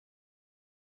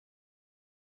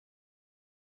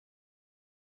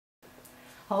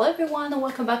Hello everyone and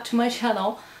welcome back to my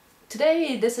channel.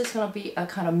 Today this is gonna be a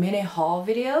kind of mini haul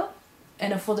video,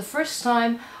 and for the first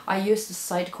time I used a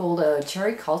site called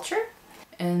Cherry Culture,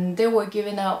 and they were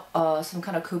giving out some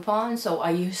kind of coupon, so I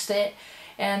used it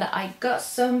and I got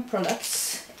some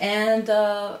products, and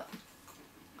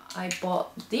I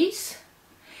bought these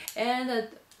and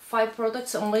 5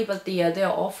 products only, but they're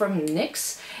all from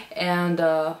NYX, and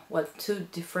 2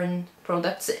 different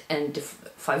products and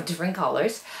 5 different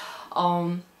colors.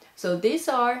 So these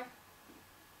are,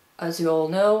 as you all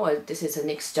know, this is a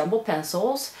NYX jumbo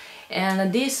pencils,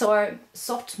 and these are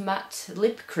soft matte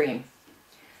lip cream.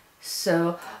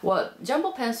 So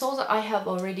jumbo pencils, I have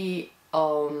already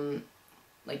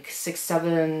like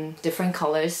 6-7 different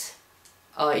colors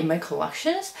in my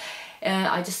collections, and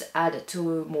I just added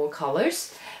 2 more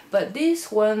colors. But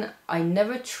this one, I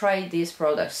never tried these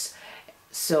products,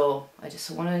 so I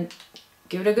just want to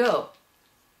give it a go.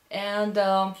 And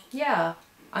yeah,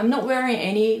 I'm not wearing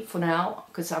any for now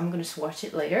because I'm gonna swatch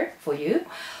it later for you.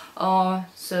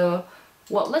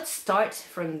 Let's start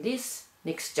from this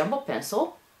NYX jumbo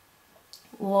pencil.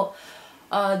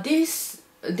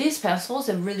 These pencils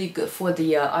are really good for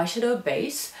the eyeshadow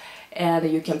base,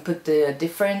 and you can put the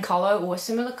different color or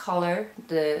similar color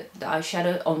the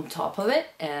eyeshadow on top of it,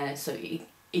 and so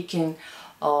it can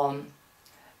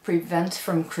prevent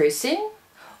from creasing,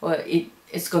 or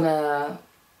it's gonna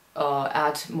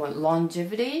add more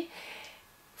longevity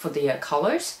for the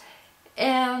colors,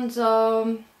 and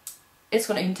it's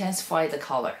gonna intensify the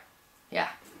color.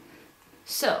 Yeah,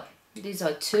 so these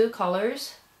are 2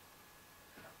 colors.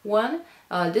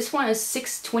 This one is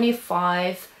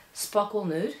 625 Sparkle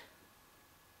Nude,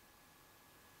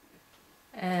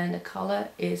 and the color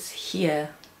is here,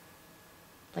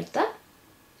 like that.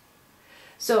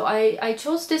 So I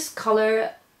chose this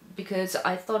color because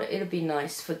I thought it'd be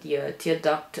nice for the tear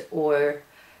duct or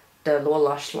the lower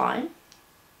lash line.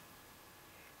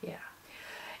 Yeah,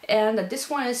 and this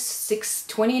one is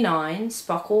 629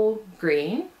 Sparkle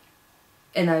Green,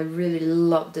 and I really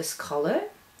love this color.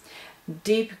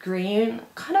 Deep green,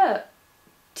 kind of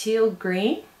teal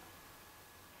green,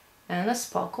 and a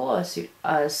sparkle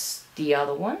as the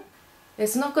other one.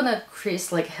 It's not gonna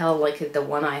crease like hell like the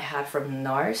one I had from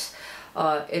NARS.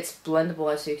 It's blendable,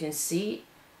 as you can see.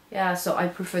 Yeah, so I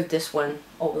prefer this one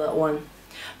over that one.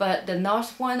 But the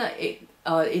NARS one,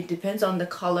 it depends on the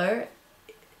color.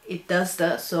 It does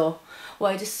that, so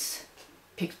I just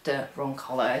picked the wrong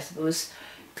color, I suppose.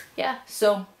 Yeah,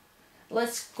 so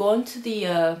let's go on to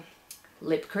the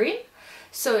lip cream.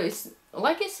 So it's,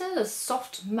 like it says, a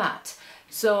soft matte.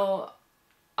 So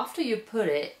after you put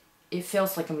it, it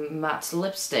feels like a matte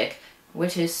lipstick,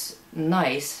 which is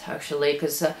nice actually,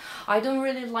 because I don't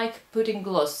really like putting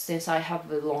gloss since I have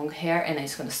the long hair and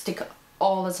it's gonna stick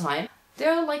all the time.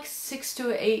 There are like 6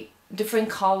 to 8 different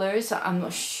colors. I'm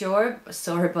not sure,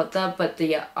 sorry about that, but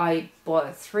I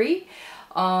bought 3,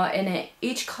 and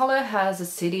each color has a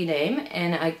city name,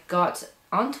 and I got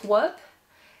Antwerp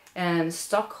and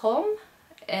Stockholm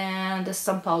and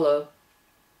São Paulo.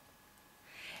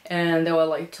 And there were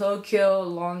like Tokyo,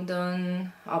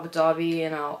 London, Abu Dhabi,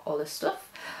 and all this stuff.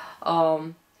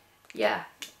 Yeah,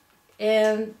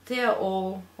 and they're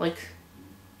all like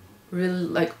really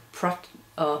like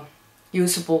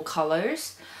usable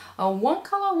colors. One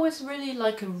color was really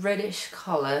like a reddish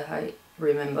color, I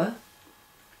remember.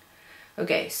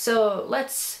 Okay, so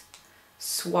let's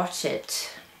swatch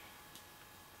it.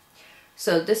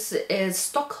 So this is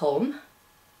Stockholm.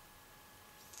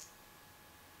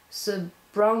 So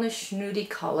brownish nudie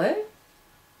color.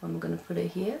 I'm gonna put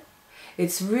it here.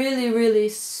 It's really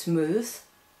smooth,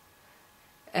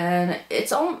 and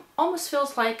it's almost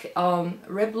feels like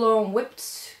Revlon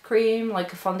whipped cream,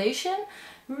 like a foundation,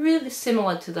 really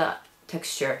similar to that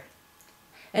texture.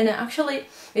 And actually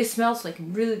it smells like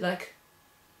really like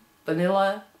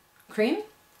vanilla cream,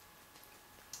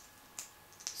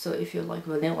 so if you like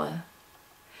vanilla.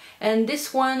 And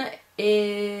this one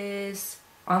is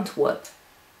Antwerp.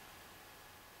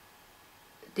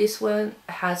 This one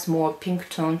has more pink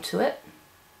tone to it.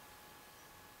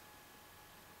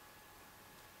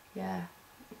 Yeah,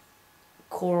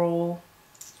 coral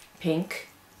pink,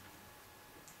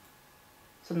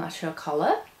 so natural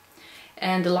color.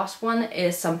 And the last one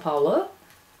is São Paulo,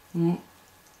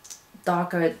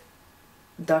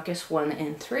 darkest one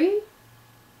in 3.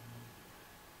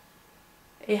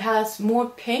 It has more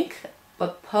pink,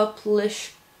 but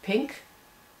purplish pink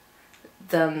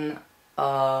than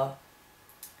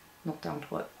not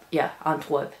Antwerp. Yeah,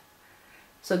 Antwerp.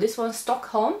 So this one's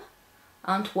Stockholm,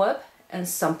 Antwerp, and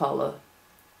São Paulo.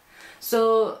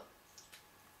 So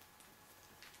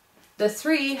the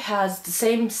 3 has the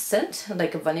same scent,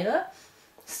 like vanilla,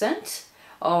 scent.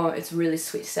 It's really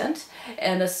sweet scent,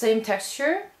 and the same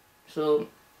texture, so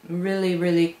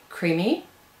really creamy.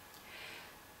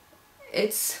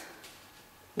 It's,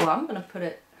 well, I'm gonna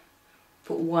put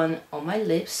one on my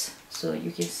lips so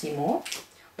you can see more.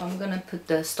 I'm gonna put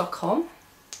the Stockholm.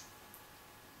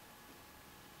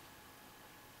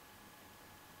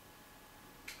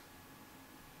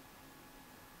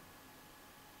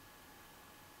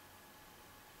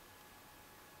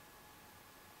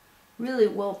 Really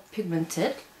well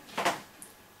pigmented.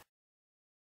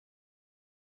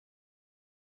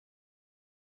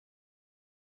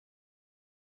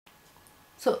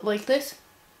 So like this.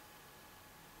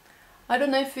 I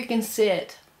don't know if you can see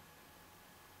it,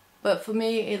 but for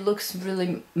me it looks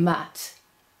really matte.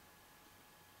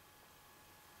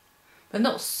 But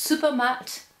not super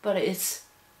matte, but it's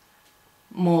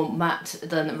more matte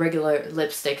than regular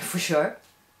lipstick for sure.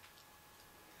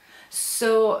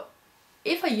 So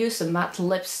if I use a matte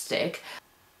lipstick,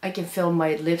 I can feel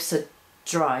my lips are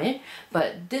dry,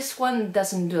 but this one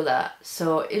doesn't do that.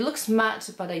 So it looks matte,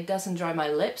 but it doesn't dry my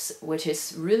lips, which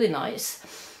is really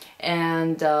nice,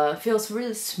 and feels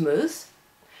really smooth.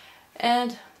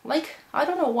 And like, I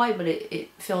don't know why, but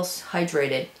it feels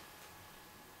hydrated.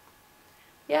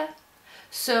 Yeah.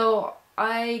 So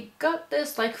I got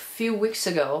this like a few weeks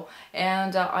ago,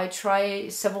 and I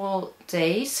tried several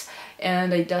days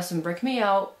and it doesn't break me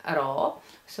out at all.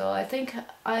 So I think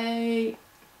I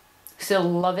still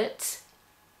love it.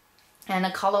 And the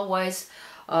color was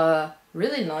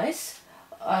really nice.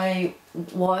 I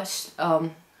watched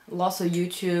lots of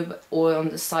YouTube or on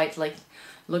the site, like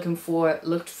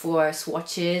looked for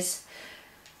swatches.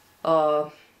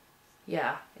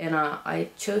 Yeah, and I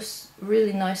chose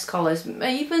really nice colors.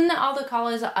 Even other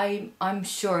colors,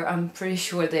 I'm pretty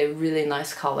sure they're really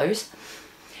nice colors.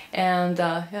 And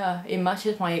yeah, it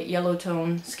matches my yellow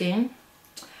tone skin.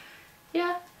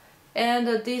 Yeah,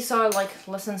 and these are like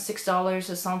less than $6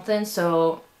 or something,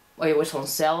 so it was on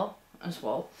sale as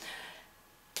well.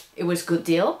 It was a good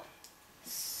deal.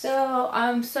 So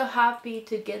I'm so happy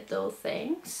to get those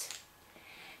things.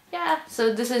 Yeah,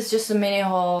 so this is just a mini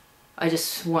haul. I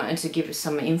just wanted to give you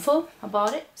some info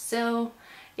about it. So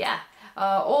yeah,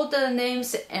 all the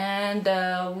names and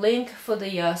link for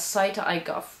the site I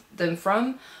got them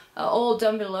from all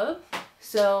down below.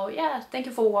 So yeah, thank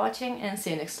you for watching and see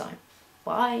you next time.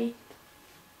 Bye!